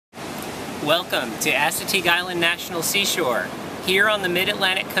Welcome to Assateague Island National Seashore, here on the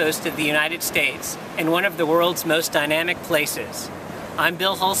mid-Atlantic coast of the United States, and one of the world's most dynamic places. I'm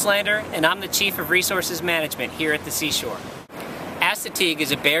Bill Hulslander, and I'm the Chief of Resources Management here at the seashore. Assateague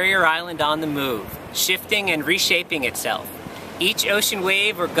is a barrier island on the move, shifting and reshaping itself. Each ocean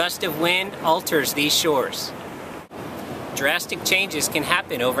wave or gust of wind alters these shores. Drastic changes can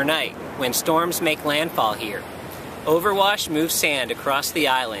happen overnight when storms make landfall here. Overwash moves sand across the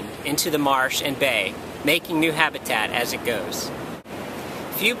island into the marsh and bay, making new habitat as it goes.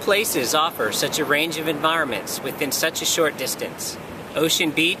 Few places offer such a range of environments within such a short distance.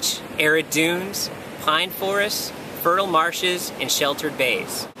 Ocean beach, arid dunes, pine forests, fertile marshes, and sheltered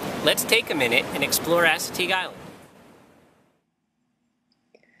bays. Let's take a minute and explore Assateague Island.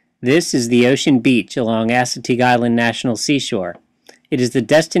 This is the ocean beach along Assateague Island National Seashore. It is the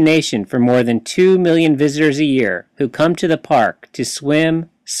destination for more than 2 million visitors a year who come to the park to swim,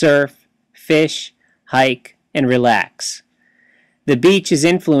 surf, fish, hike, and relax. The beach is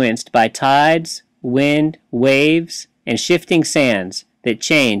influenced by tides, wind, waves, and shifting sands that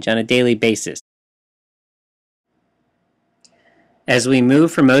change on a daily basis. As we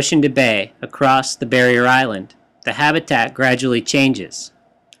move from ocean to bay across the barrier island, the habitat gradually changes.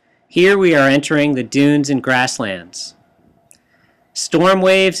 Here we are entering the dunes and grasslands. Storm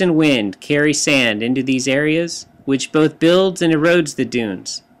waves and wind carry sand into these areas, which both builds and erodes the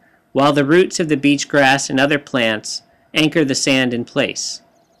dunes, while the roots of the beach grass and other plants anchor the sand in place.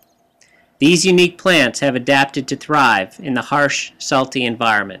 These unique plants have adapted to thrive in the harsh, salty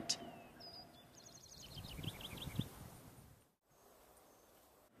environment.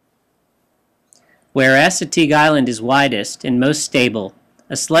 Where Assateague Island is widest and most stable,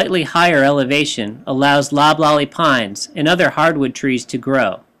 a slightly higher elevation allows loblolly pines and other hardwood trees to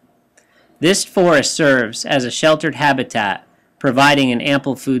grow. This forest serves as a sheltered habitat, providing an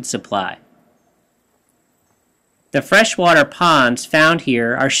ample food supply. The freshwater ponds found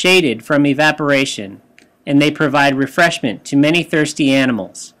here are shaded from evaporation, and they provide refreshment to many thirsty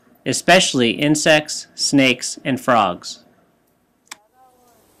animals, especially insects, snakes, and frogs.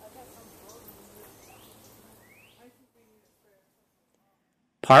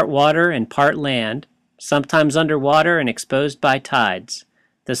 Part water and part land, sometimes underwater and exposed by tides,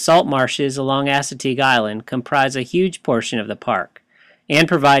 the salt marshes along Assateague Island comprise a huge portion of the park and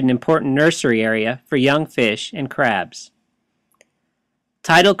provide an important nursery area for young fish and crabs.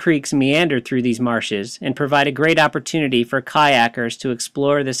 Tidal creeks meander through these marshes and provide a great opportunity for kayakers to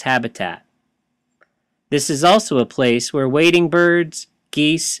explore this habitat. This is also a place where wading birds,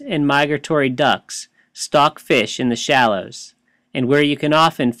 geese, and migratory ducks stalk fish in the shallows, and where you can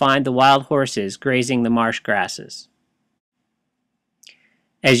often find the wild horses grazing the marsh grasses.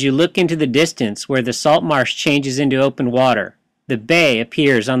 As you look into the distance where the salt marsh changes into open water, the bay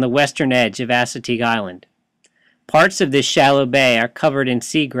appears on the western edge of Assateague Island. Parts of this shallow bay are covered in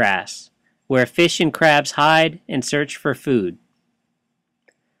seagrass, where fish and crabs hide and search for food.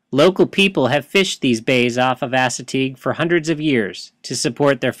 Local people have fished these bays off of Assateague for hundreds of years to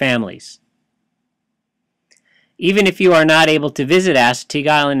support their families. Even if you are not able to visit Assateague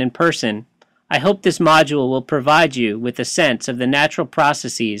Island in person, I hope this module will provide you with a sense of the natural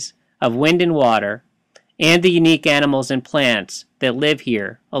processes of wind and water and the unique animals and plants that live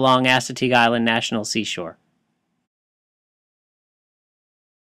here along Assateague Island National Seashore.